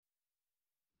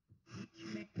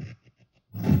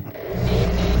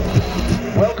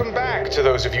to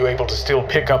those of you able to still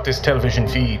pick up this television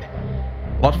feed.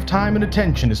 A lot of time and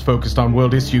attention is focused on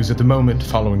world issues at the moment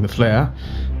following the flare.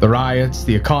 The riots,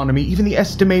 the economy, even the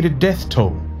estimated death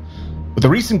toll. With the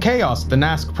recent chaos at the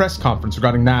NASC press conference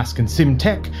regarding NASC and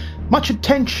SimTech, much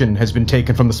attention has been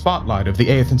taken from the spotlight of the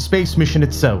Aethon space mission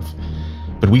itself.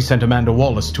 But we sent Amanda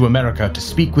Wallace to America to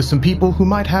speak with some people who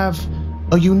might have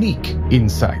a unique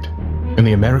insight in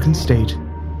the American state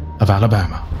of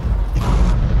Alabama.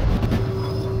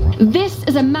 This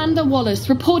is Amanda Wallace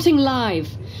reporting live.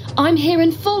 I'm here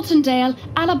in Fultondale,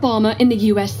 Alabama in the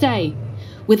USA.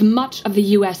 With much of the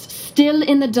US still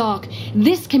in the dark,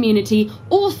 this community,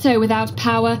 also without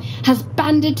power, has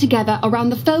banded together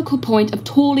around the focal point of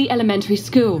Tawley Elementary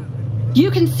School. You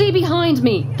can see behind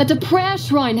me that a prayer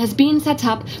shrine has been set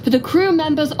up for the crew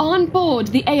members on board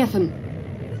the Aethon.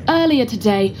 Earlier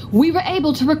today, we were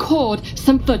able to record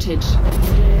some footage.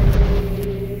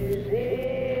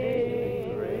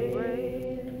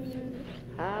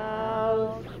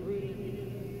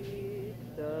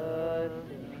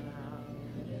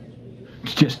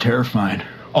 It's just terrifying,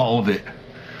 all of it.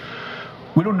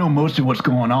 We don't know most of what's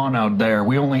going on out there.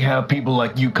 We only have people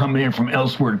like you coming in from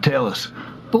elsewhere to tell us.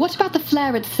 But what about the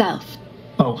flare itself?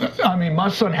 My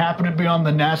son happened to be on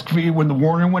the NASC feed when the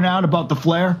warning went out about the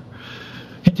flare.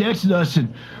 He texted us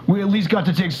and we at least got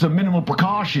to take some minimal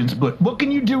precautions, but what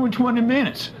can you do in 20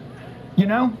 minutes? You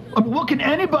know? What can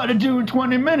anybody do in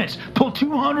 20 minutes? Pull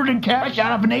 $200 in cash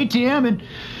out of an ATM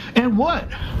and what?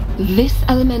 This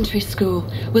elementary school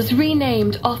was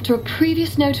renamed after a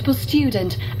previous notable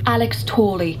student, Alex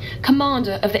Tawley,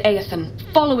 commander of the Aethon,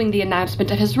 following the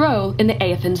announcement of his role in the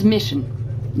Aethon's mission.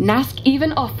 NASC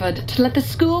even offered to let the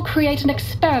school create an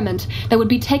experiment that would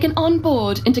be taken on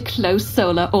board into close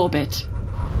solar orbit.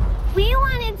 We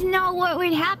wanted to know what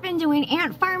would happen to an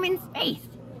ant farm in space.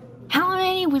 How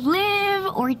many would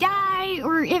live or die,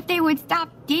 or if they would stop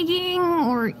digging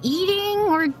or eating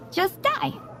or just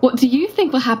die. What do you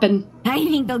think will happen? I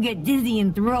think they'll get dizzy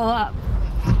and throw up.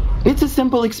 It's a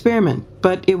simple experiment,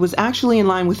 but it was actually in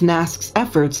line with NASC's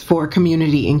efforts for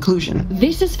community inclusion.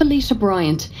 This is Felicia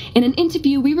Bryant in an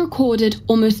interview we recorded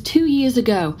almost 2 years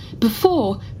ago,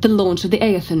 before the launch of the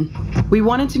Aethon. We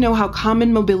wanted to know how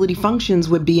common mobility functions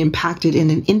would be impacted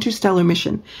in an interstellar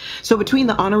mission. So between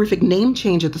the honorific name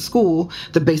change at the school,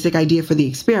 the basic idea for the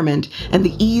experiment, and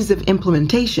the ease of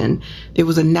implementation, it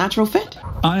was a natural fit.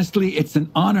 Honestly, it's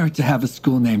an honor to have a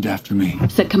school named after me,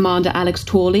 said Commander Alex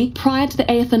Tawley prior to the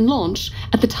Aethon launch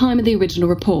at the time of the original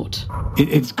report.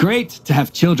 It's great to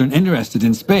have children interested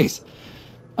in space.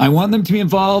 I want them to be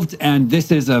involved, and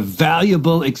this is a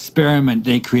valuable experiment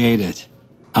they created.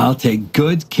 I'll take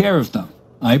good care of them,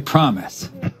 I promise.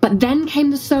 But then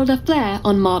came the solar flare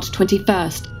on March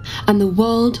 21st, and the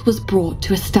world was brought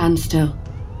to a standstill.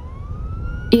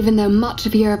 Even though much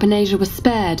of Europe and Asia was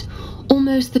spared,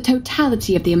 almost the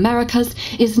totality of the Americas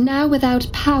is now without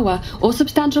power or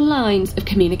substantial lines of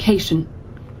communication.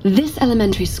 This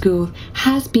elementary school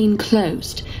has been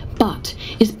closed, but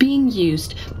is being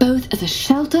used both as a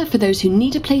shelter for those who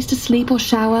need a place to sleep or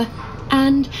shower,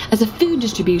 and as a food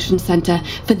distribution center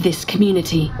for this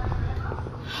community.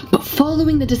 But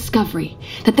following the discovery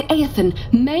that the Aethon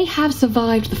may have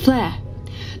survived the flare,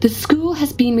 the school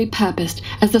has been repurposed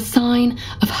as a sign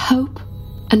of hope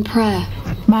and prayer.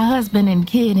 My husband and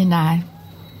kid and I,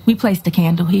 we placed a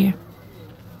candle here.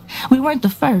 We weren't the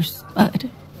first, but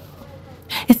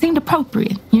it seemed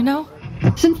appropriate, you know?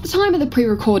 Since the time of the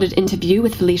pre-recorded interview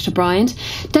with Felicia Bryant,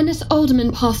 Dennis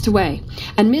Alderman passed away,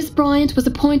 and Ms. Bryant was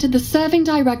appointed the Serving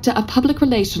Director of Public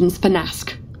Relations for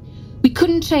NASC. We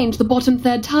couldn't change the bottom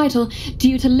third title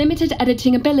due to limited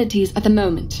editing abilities at the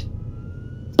moment.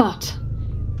 But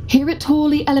here at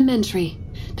Tawley Elementary,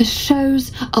 the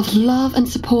shows of love and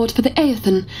support for the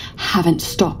Aethon haven't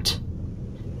stopped.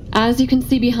 As you can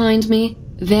see behind me,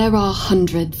 there are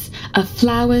hundreds of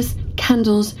flowers,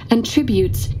 candles, and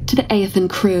tributes to the Aethon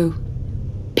crew.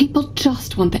 People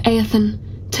just want the Aethon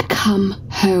to come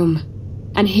home.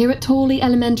 And here at Tawley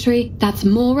Elementary, that's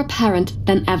more apparent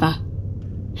than ever.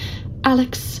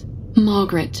 Alex,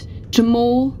 Margaret,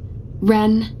 Jamal,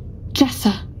 Ren,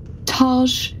 Jessa,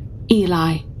 Taj,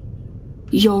 Eli.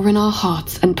 You're in our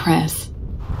hearts and prayers.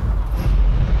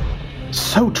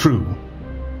 So true.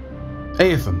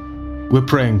 Aethon, we're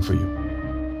praying for you.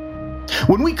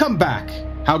 When we come back,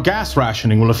 how gas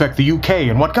rationing will affect the UK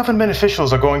and what government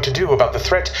officials are going to do about the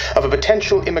threat of a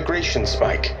potential immigration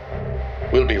spike.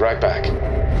 We'll be right back.